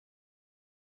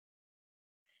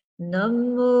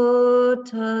Namo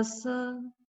tassa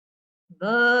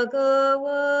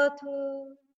bhagavato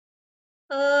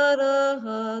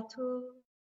arahato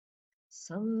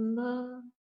samma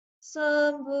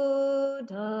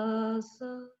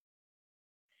sambuddhassa.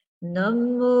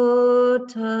 Namo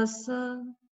tassa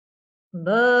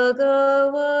bhagavato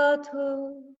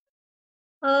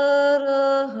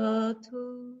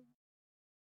arahato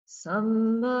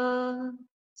samma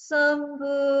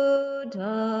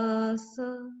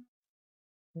sambuddhassa.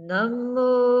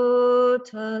 Namo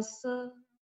tassa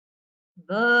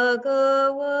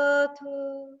bhagavato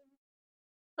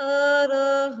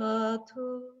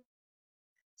arahato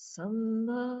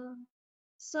samma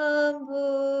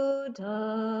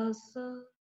sambuddhassa.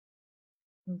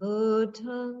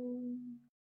 Buddham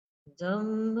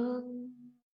dhammam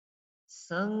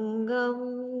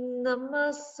sangham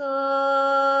namasami.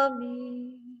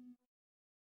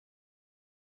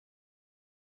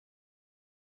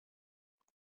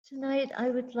 Tonight I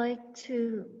would like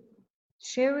to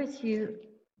share with you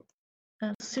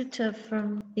a sutta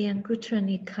from the Anguttara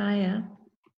Nikaya.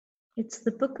 It's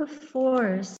the Book of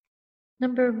Fours,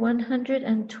 number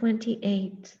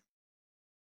 128,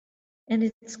 and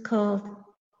it's called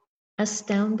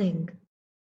Astounding.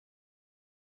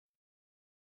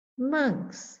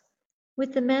 Monks,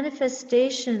 with the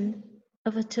manifestation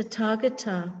of a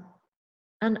Tathagata,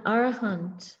 an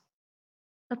Arahant,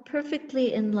 a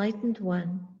perfectly enlightened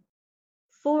one,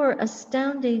 four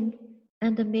astounding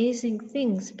and amazing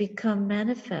things become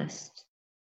manifest.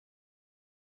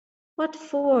 What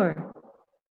for?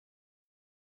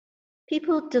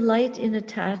 People delight in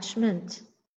attachment,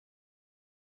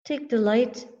 take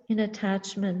delight in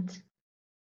attachment,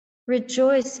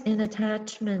 rejoice in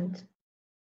attachment.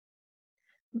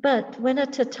 But when a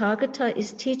Tathagata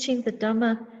is teaching the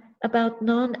Dhamma about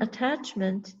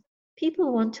non-attachment,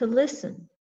 people want to listen.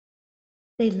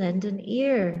 They lend an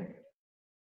ear,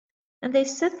 and they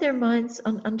set their minds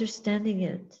on understanding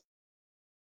it.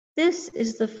 This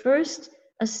is the first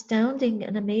astounding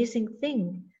and amazing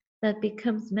thing that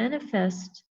becomes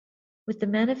manifest with the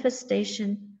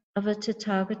manifestation of a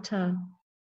Tathagata,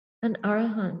 an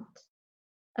Arahant,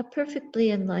 a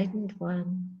perfectly enlightened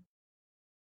one.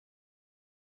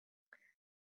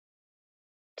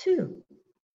 2.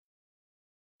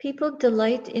 People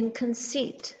delight in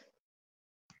conceit.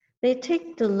 They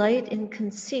take delight in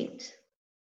conceit.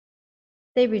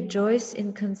 They rejoice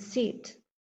in conceit.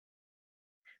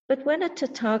 But when a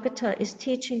Tathagata is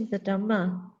teaching the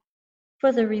Dhamma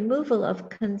for the removal of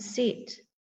conceit,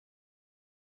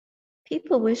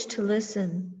 people wish to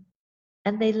listen,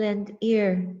 and they lend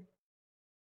ear,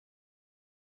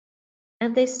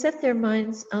 and they set their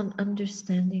minds on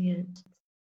understanding it.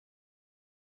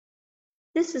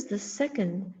 This is the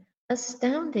second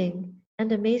astounding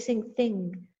and amazing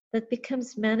thing that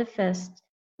becomes manifest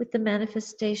with the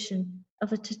manifestation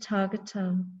of a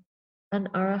Tathagata, an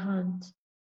Arahant,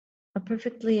 a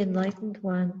perfectly enlightened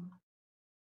one.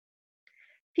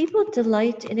 People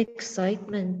delight in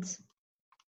excitement.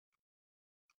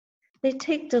 They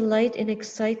take delight in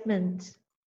excitement.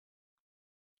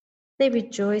 They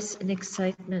rejoice in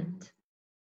excitement.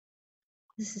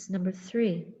 This is number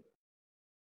 3.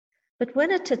 But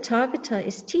when a Tathagata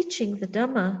is teaching the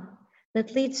Dhamma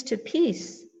that leads to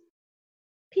peace,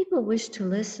 people wish to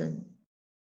listen,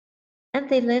 and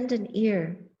they lend an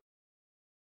ear,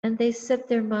 and they set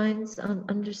their minds on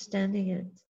understanding it.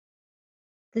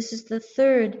 This is the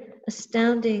third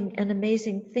astounding and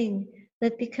amazing thing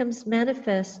that becomes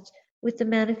manifest with the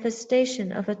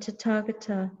manifestation of a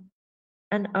Tathagata,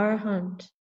 an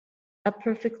Arahant, a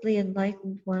perfectly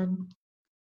enlightened one.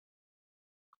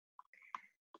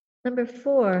 Number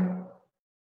 4,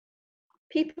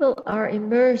 people are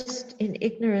immersed in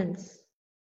ignorance,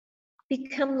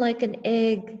 become like an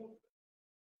egg,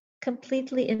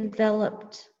 completely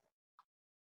enveloped.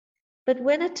 But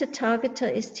when a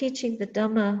Tathagata is teaching the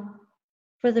Dhamma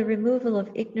for the removal of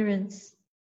ignorance,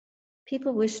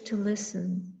 people wish to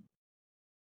listen,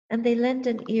 and they lend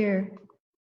an ear,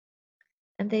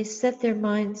 and they set their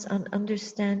minds on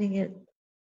understanding it.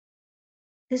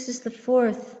 This is the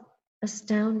fourth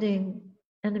astounding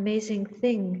and amazing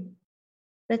thing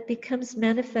that becomes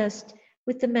manifest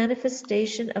with the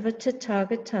manifestation of a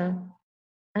Tathagata,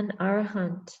 an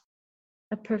Arahant,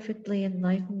 a perfectly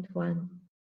enlightened one.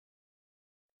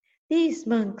 These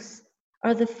monks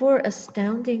are the 4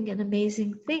 astounding and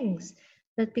amazing things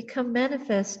that become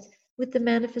manifest with the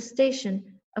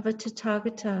manifestation of a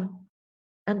Tathagata,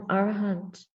 an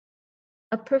Arahant,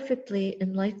 a perfectly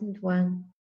enlightened one.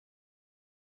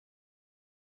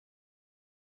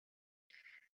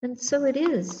 And so it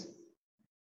is.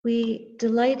 We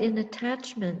delight in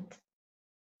attachment.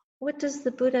 What does the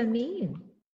Buddha mean?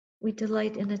 We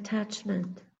delight in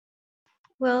attachment.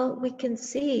 Well, we can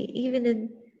see even in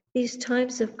these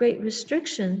times of great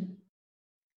restriction,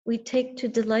 we take to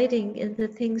delighting in the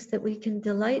things that we can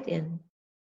delight in.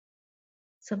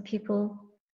 Some people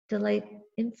delight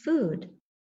in food,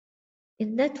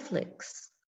 in Netflix,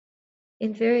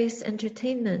 in various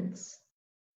entertainments,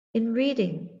 in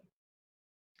reading,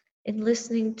 in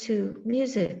listening to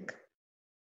music,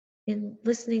 in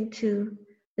listening to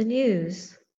the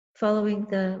news, following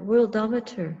the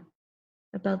worldometer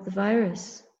about the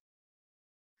virus.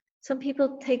 Some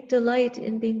people take delight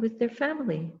in being with their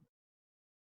family,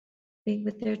 being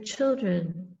with their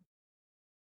children,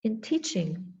 in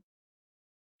teaching,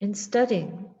 in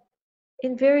studying,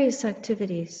 in various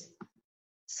activities.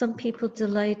 Some people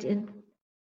delight in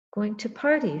going to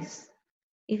parties,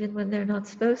 even when they're not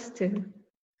supposed to,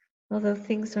 although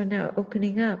things are now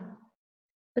opening up.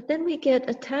 But then we get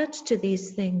attached to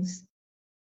these things,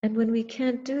 and when we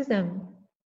can't do them,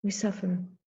 we suffer.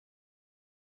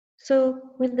 So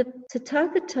when the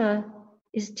Tathagata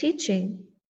is teaching,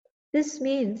 this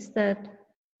means that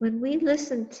when we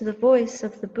listen to the voice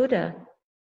of the Buddha,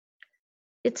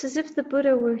 it's as if the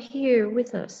Buddha were here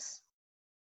with us.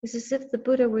 It's as if the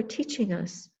Buddha were teaching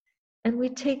us, and we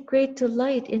take great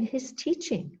delight in his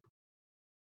teaching.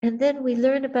 And then we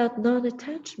learn about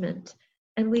non-attachment,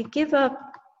 and we give up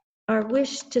our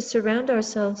wish to surround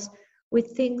ourselves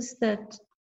with things that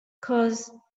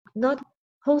cause not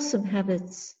wholesome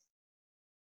habits,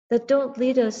 that don't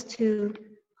lead us to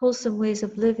wholesome ways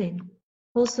of living,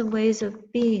 wholesome ways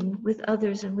of being with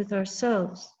others and with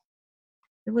ourselves.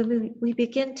 And when we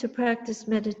begin to practice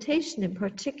meditation in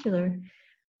particular,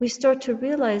 we start to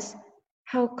realize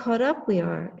how caught up we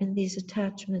are in these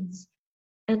attachments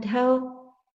and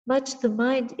how much the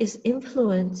mind is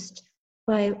influenced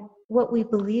by what we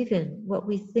believe in, what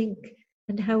we think,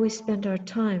 and how we spend our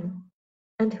time,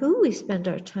 and who we spend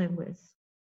our time with.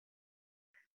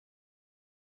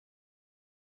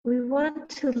 We want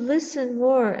to listen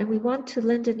more, and we want to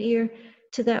lend an ear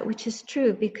to that which is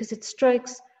true, because it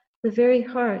strikes the very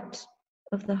heart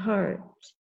of the heart.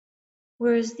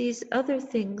 Whereas these other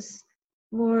things,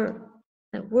 more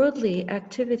worldly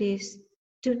activities,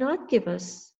 do not give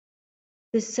us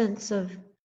this sense of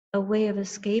a way of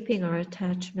escaping our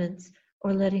attachments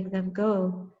or letting them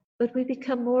go, but we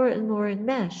become more and more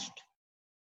enmeshed.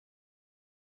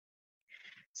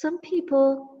 Some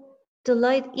people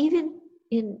delight even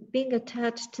in being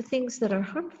attached to things that are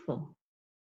harmful.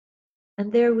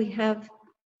 And there we have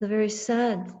the very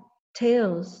sad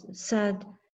tales, sad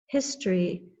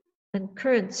history, and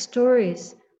current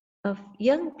stories of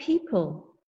young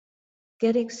people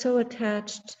getting so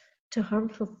attached to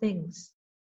harmful things.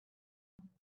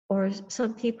 Or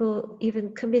some people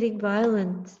even committing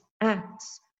violent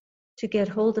acts to get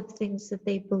hold of things that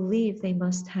they believe they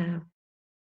must have,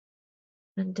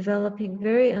 and developing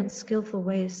very unskillful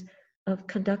ways of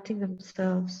conducting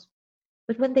themselves.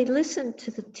 But when they listen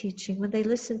to the teaching, when they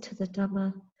listen to the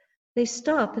Dhamma, they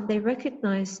stop and they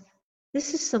recognize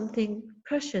this is something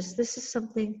precious, this is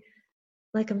something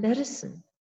like a medicine.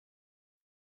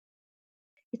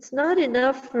 It's not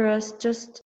enough for us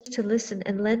just to listen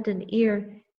and lend an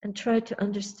ear and try to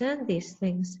understand these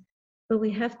things, but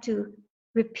we have to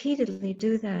repeatedly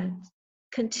do that,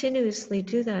 continuously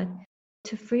do that,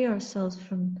 to free ourselves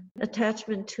from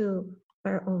attachment to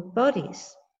our own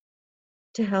bodies,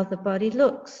 to how the body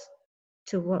looks,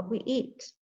 to what we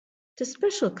eat, to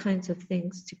special kinds of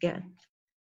things to get,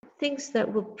 things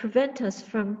that will prevent us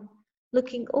from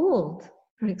looking old,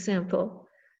 for example,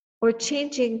 or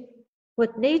changing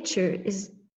what nature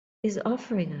is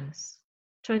offering us,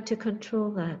 trying to control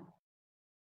that.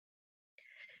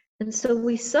 And so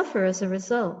we suffer as a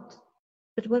result.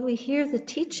 But when we hear the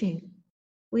teaching,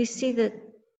 we see that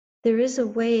there is a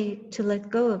way to let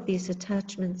go of these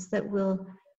attachments that will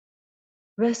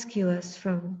rescue us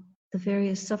from the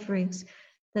various sufferings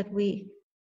that we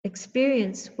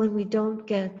experience when we don't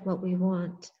get what we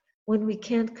want, when we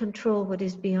can't control what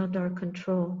is beyond our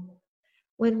control,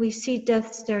 when we see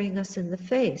death staring us in the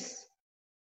face,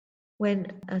 when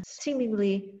a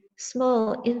seemingly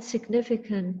small,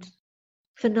 insignificant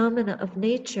phenomena of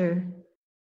nature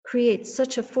creates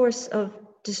such a force of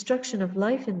destruction of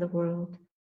life in the world,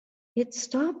 it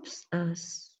stops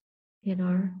us in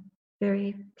our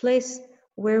very place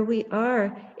where we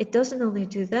are. It doesn't only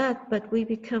do that, but we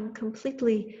become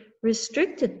completely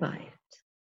restricted by it.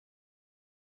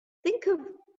 Think of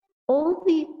all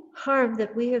the harm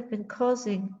that we have been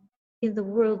causing in the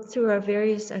world through our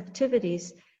various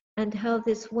activities, and how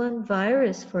this one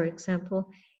virus, for example,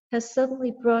 has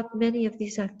suddenly brought many of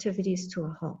these activities to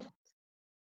a halt.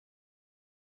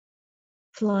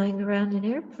 flying around in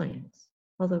airplanes,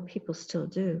 although people still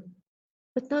do,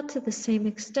 but not to the same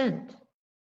extent.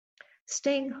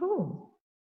 Staying home,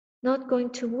 not going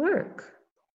to work.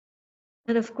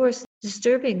 And of course,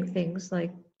 disturbing things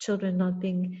like children not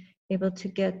being able to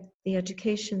get the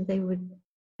education they would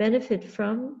benefit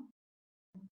from,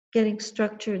 getting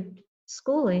structured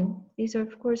schooling. These are,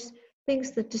 of course, things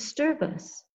that disturb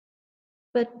us.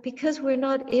 But because we're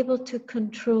not able to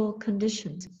control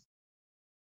conditions,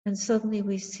 and suddenly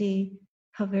we see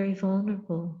how very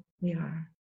vulnerable we are.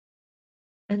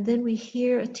 And then we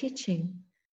hear a teaching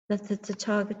that the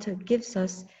Tathagata gives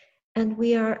us, and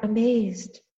we are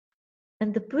amazed.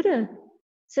 And the Buddha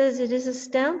says it is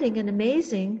astounding and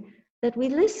amazing that we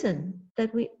listen,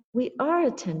 that we are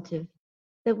attentive,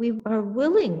 that we are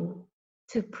willing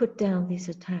to put down these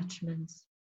attachments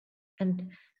and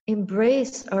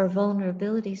embrace our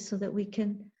vulnerability so that we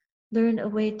can learn a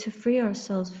way to free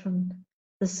ourselves from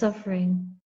the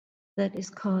suffering that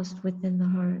is caused within the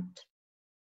heart.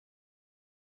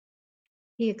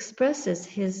 He expresses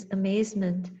his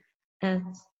amazement at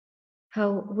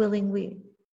how willing we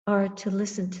are to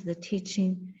listen to the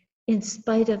teaching in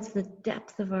spite of the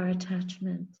depth of our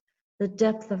attachment, the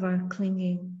depth of our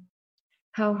clinging,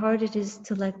 how hard it is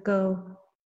to let go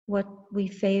what we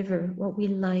favor, what we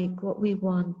like, what we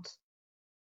want.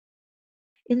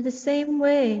 In the same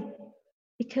way,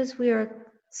 because we are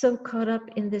so caught up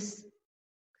in this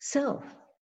self,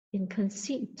 in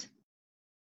conceit,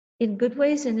 in good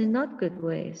ways and in not good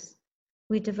ways,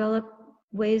 we develop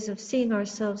ways of seeing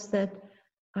ourselves that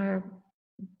are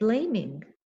blaming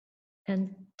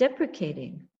and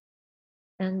deprecating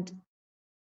and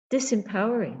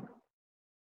disempowering.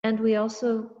 And we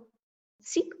also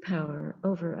seek power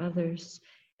over others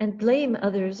and blame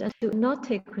others and do not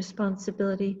take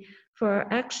responsibility for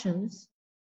our actions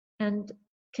and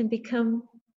can become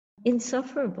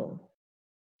insufferable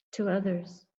to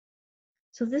others.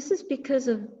 So this is because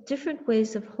of different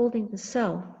ways of holding the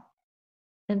self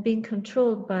and being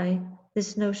controlled by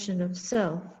this notion of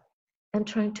self and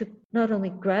trying to not only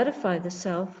gratify the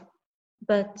self,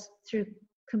 but through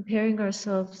comparing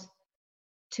ourselves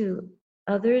to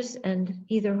others and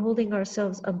either holding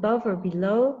ourselves above or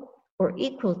below or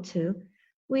equal to,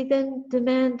 we then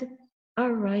demand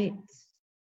our rights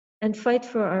and fight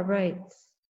for our rights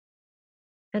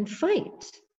and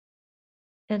fight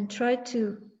and try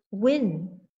to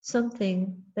win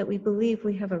something that we believe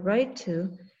we have a right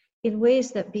to in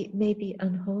ways that may be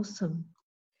unwholesome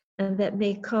and that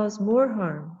may cause more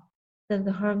harm than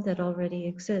the harm that already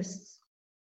exists.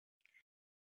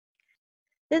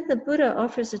 Then the Buddha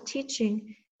offers a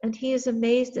teaching, and he is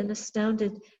amazed and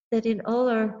astounded that in all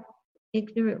our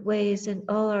ignorant ways and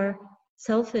all our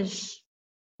selfish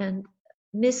and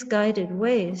misguided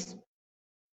ways,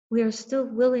 we are still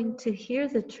willing to hear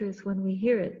the truth when we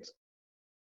hear it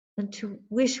and to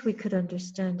wish we could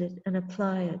understand it and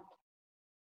apply it.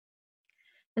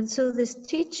 And so this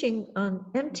teaching on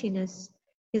emptiness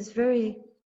is very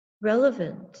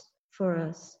relevant for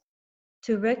us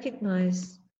to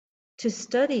recognize, to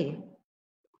study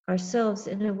ourselves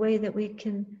in a way that we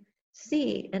can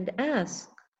see and ask,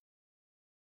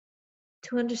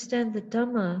 to understand the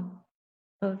Dhamma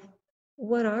of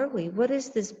what are we? What is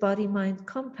this body-mind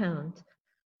compound?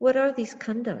 What are these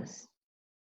khandhas?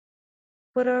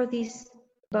 What are these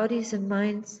bodies and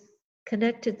minds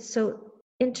connected so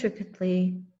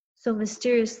intricately, so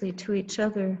mysteriously to each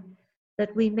other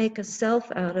that we make a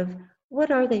self out of? What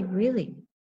are they really?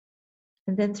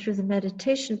 And then through the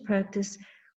meditation practice,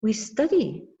 we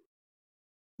study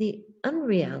the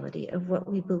unreality of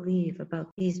what we believe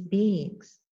about these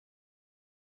beings.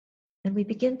 And we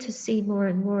begin to see more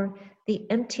and more the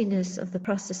emptiness of the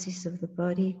processes of the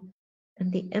body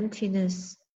and the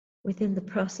emptiness within the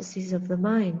processes of the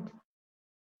mind.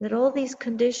 That all these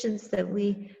conditions that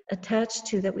we attach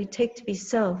to, that we take to be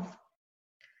self,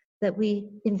 that we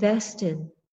invest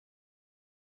in,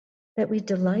 that we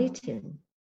delight in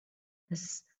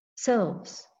as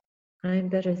selves. I am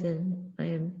better than, I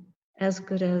am as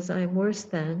good as, I am worse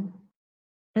than.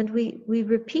 And we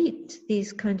repeat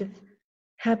these kind of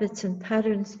habits and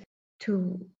patterns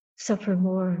to suffer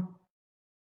more.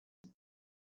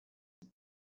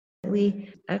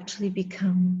 We actually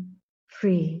become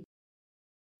free.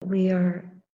 We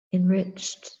are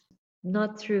enriched,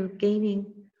 not through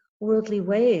gaining worldly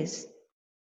ways.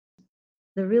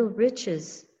 The real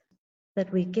riches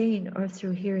that we gain are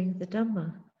through hearing the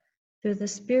Dhamma, through the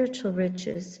spiritual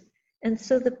riches. And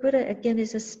so the Buddha again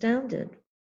is astounded.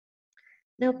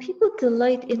 Now people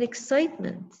delight in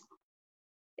excitement.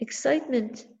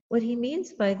 Excitement, what he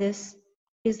means by this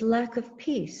is lack of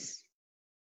peace.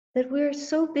 That we're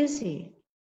so busy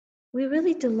we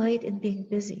really delight in being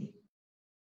busy.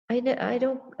 I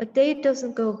don't, a day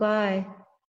doesn't go by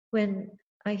when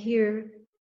I hear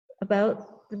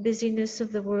about the busyness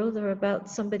of the world or about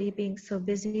somebody being so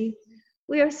busy.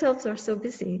 We ourselves are so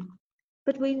busy,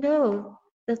 but we know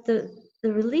that the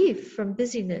relief from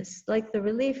busyness, like the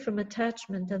relief from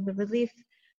attachment and the relief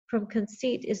from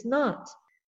conceit, is not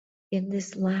in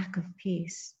this lack of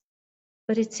peace,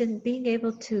 but it's in being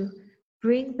able to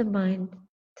bring the mind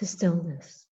to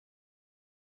stillness,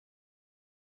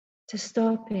 to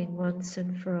stopping once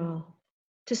and for all,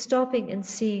 to stopping and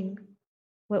seeing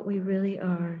what we really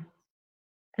are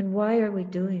and why are we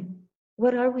doing,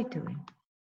 what are we doing?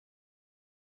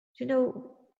 You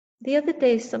know, the other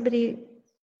day somebody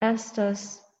asked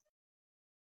us,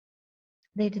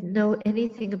 they didn't know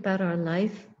anything about our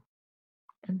life,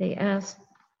 and they asked,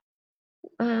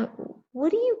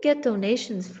 what do you get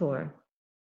donations for?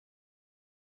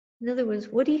 In other words,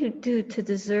 what do you do to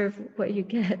deserve what you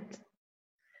get?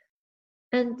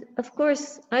 And of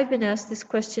course, I've been asked this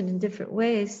question in different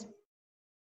ways.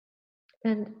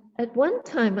 And at one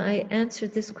time, I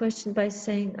answered this question by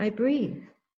saying, I breathe.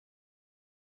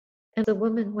 And the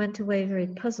woman went away very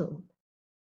puzzled.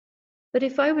 But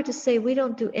if I were to say we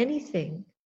don't do anything,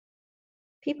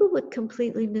 people would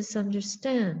completely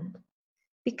misunderstand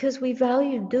because we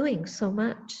value doing so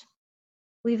much.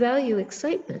 We value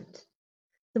excitement.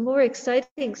 The more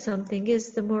exciting something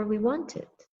is, the more we want it.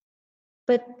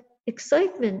 But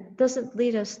excitement doesn't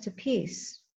lead us to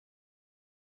peace.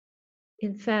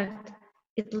 In fact,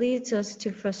 it leads us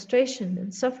to frustration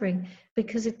and suffering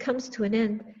because it comes to an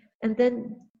end, and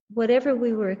then whatever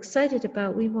we were excited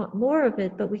about, we want more of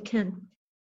it, but we can't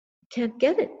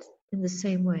get it in the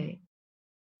same way.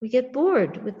 We get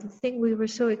bored with the thing we were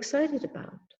so excited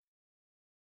about,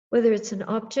 whether it's an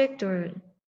object or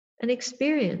an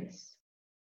experience,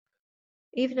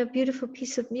 even a beautiful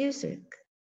piece of music.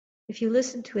 If you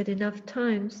listen to it enough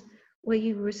times, what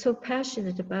you were so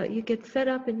passionate about, you get fed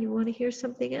up and you want to hear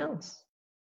something else.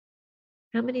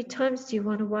 How many times do you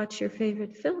want to watch your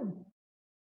favorite film?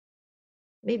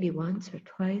 Maybe once or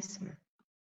twice, or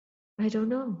I don't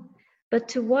know. But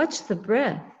to watch the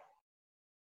breath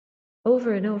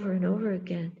over and over and over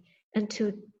again, and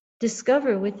to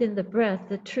discover within the breath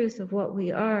the truth of what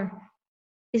we are,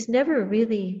 is never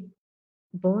really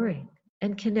boring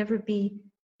and can never be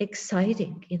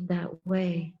exciting in that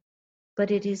way.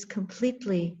 But it is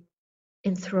completely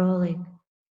enthralling.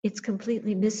 It's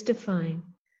completely mystifying.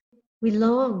 We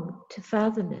long to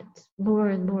fathom it more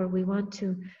and more. We want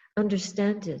to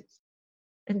understand it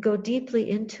and go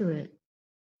deeply into it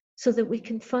so that we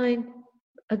can find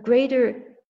a greater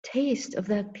taste of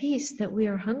that peace that we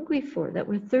are hungry for, that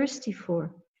we're thirsty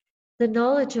for. The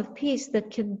knowledge of peace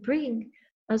that can bring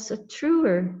us a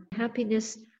truer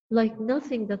happiness like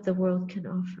nothing that the world can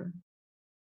offer.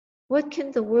 What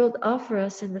can the world offer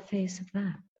us in the face of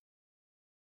that?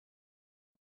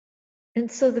 And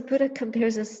so the Buddha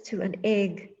compares us to an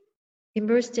egg,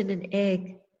 immersed in an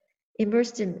egg,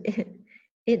 immersed in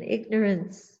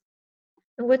ignorance.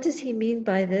 And what does he mean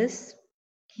by this?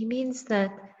 He means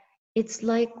that it's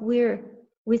like we're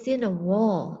within a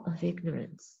wall of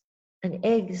ignorance. An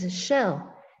egg is a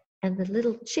shell, and the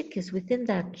little chick is within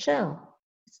that shell.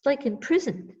 It's like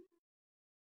imprisoned.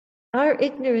 Our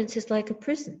ignorance is like a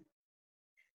prison.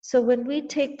 So when we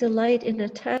take delight in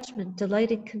attachment,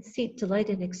 delight in conceit, delight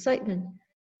in excitement,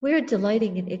 we're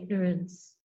delighting in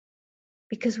ignorance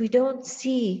because we don't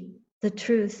see the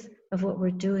truth of what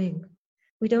we're doing.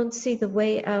 We don't see the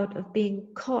way out of being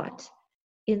caught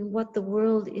in what the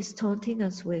world is taunting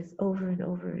us with over and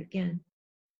over again.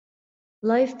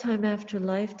 Lifetime after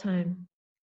lifetime,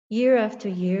 year after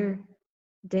year,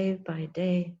 day by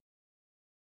day.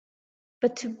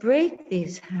 But to break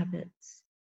these habits,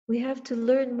 we have to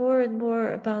learn more and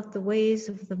more about the ways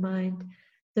of the mind,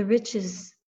 the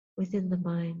riches within the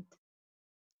mind,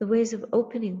 the ways of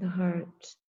opening the heart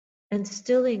and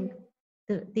stilling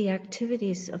the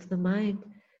activities of the mind,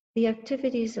 the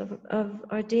activities of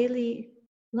our daily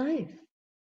life.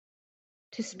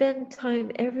 To spend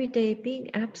time every day being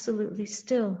absolutely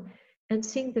still and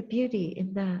seeing the beauty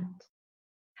in that.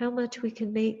 How much we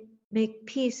can make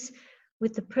peace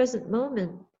with the present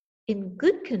moment in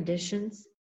good conditions,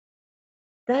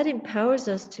 that empowers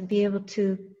us to be able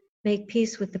to make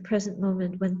peace with the present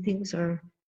moment when things are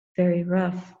very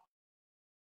rough.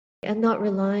 And not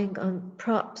relying on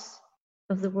props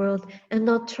of the world and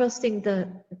not trusting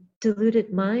the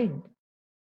deluded mind,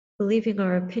 believing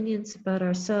our opinions about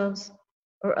ourselves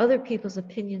or other people's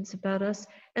opinions about us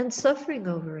and suffering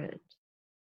over it,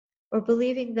 or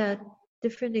believing that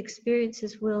different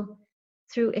experiences will,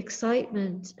 through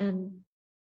excitement and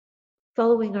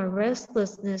following our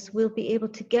restlessness, we'll be able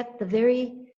to get the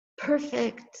very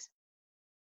perfect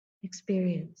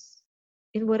experience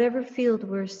in whatever field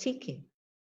we're seeking,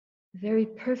 a very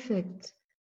perfect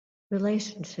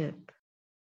relationship.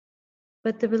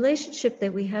 But the relationship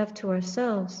that we have to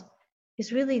ourselves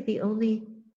is really the only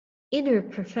inner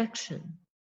perfection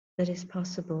that is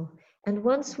possible. And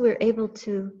once we're able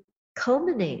to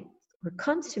culminate or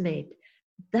consummate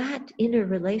that inner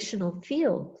relational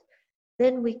field,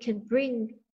 then we can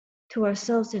bring to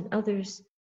ourselves and others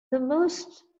the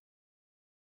most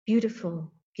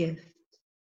beautiful gift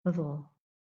of all,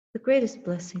 the greatest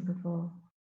blessing of all.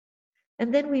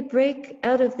 And then we break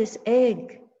out of this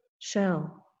egg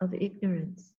shell of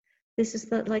ignorance. This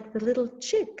is like the little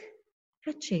chick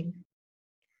hatching,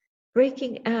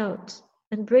 breaking out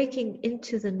and breaking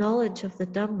into the knowledge of the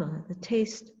Dhamma, the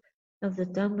taste of the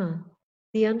Dhamma,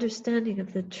 the understanding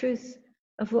of the truth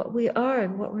of what we are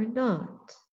and what we're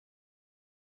not,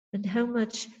 and how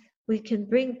much we can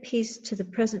bring peace to the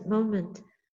present moment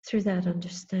through that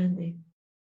understanding.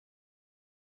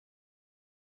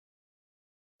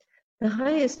 The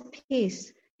highest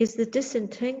peace is the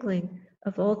disentangling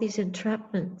of all these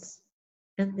entrapments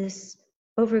and this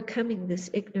overcoming this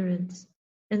ignorance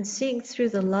and seeing through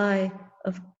the lie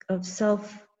of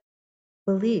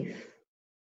self-belief,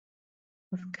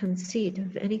 of conceit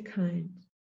of any kind,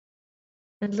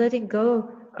 and letting go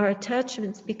our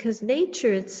attachments, because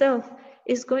nature itself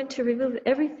is going to remove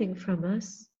everything from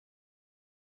us.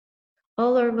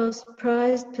 All our most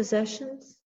prized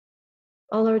possessions,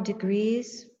 all our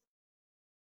degrees,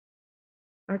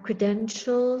 our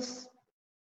credentials.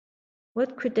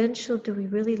 What credential do we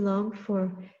really long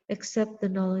for except the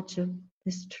knowledge of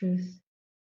this truth?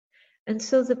 And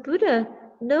so the Buddha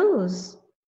knows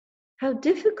how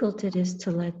difficult it is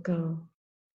to let go,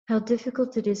 how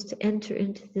difficult it is to enter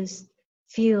into this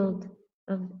field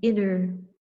of inner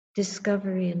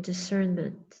discovery and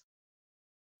discernment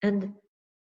and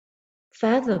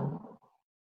fathom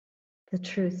the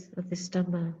truth of this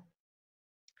Dhamma.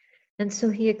 And so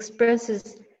he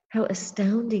expresses how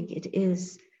astounding it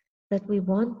is that we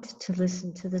want to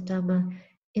listen to the Dhamma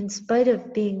in spite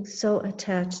of being so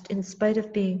attached, in spite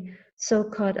of being so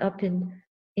caught up in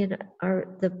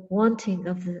the wanting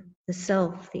of the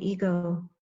self, the ego,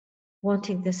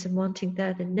 wanting this and wanting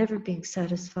that and never being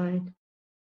satisfied.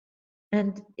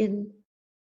 And in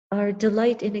our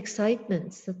delight in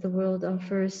excitements that the world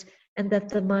offers and that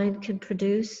the mind can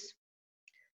produce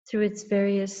through its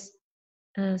various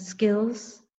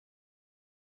skills,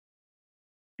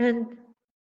 and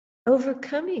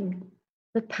overcoming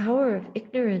the power of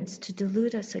ignorance to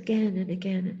delude us again and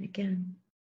again and again.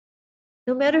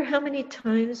 No matter how many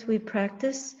times we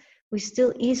practice, we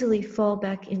still easily fall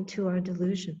back into our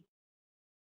delusion.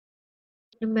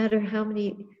 No matter how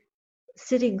many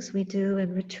sittings we do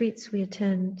and retreats we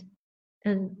attend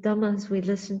and dhammas we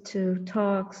listen to,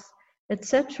 talks,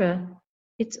 etc.,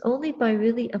 it's only by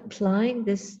really applying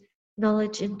this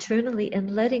knowledge internally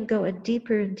and letting go at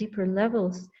deeper and deeper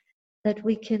levels that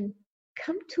we can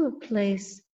come to a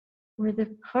place where the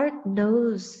heart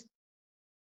knows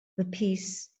the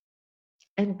peace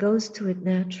and goes to it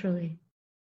naturally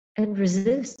and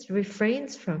resists,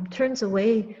 refrains from, turns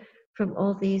away from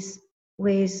all these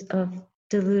ways of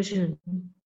delusion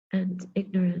and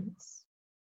ignorance.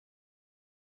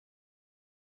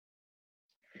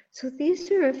 So these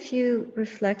are a few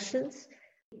reflections.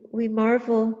 We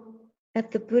marvel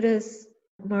at the Buddha's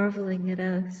marveling at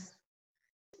us.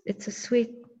 It's a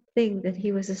sweet thing that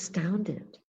he was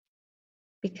astounded,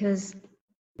 because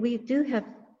we do have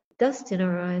dust in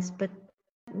our eyes, but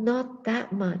not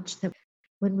that much that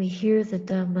when we hear the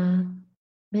Dhamma,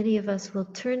 many of us will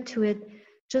turn to it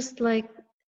just like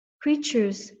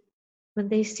creatures when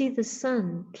they see the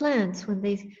sun, plants, when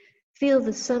they feel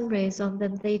the sun rays on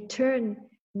them, they turn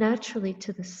naturally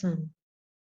to the sun.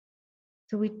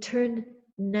 So we turn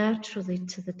naturally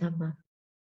to the Dhamma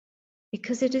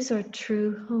because it is our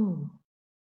true home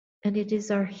and it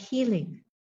is our healing.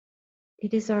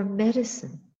 It is our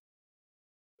medicine.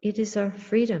 It is our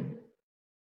freedom.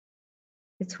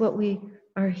 It's what we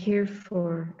are here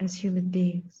for as human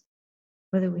beings,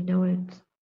 whether we know it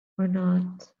or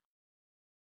not.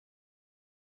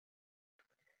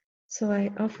 So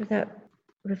I offer that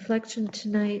reflection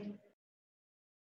tonight.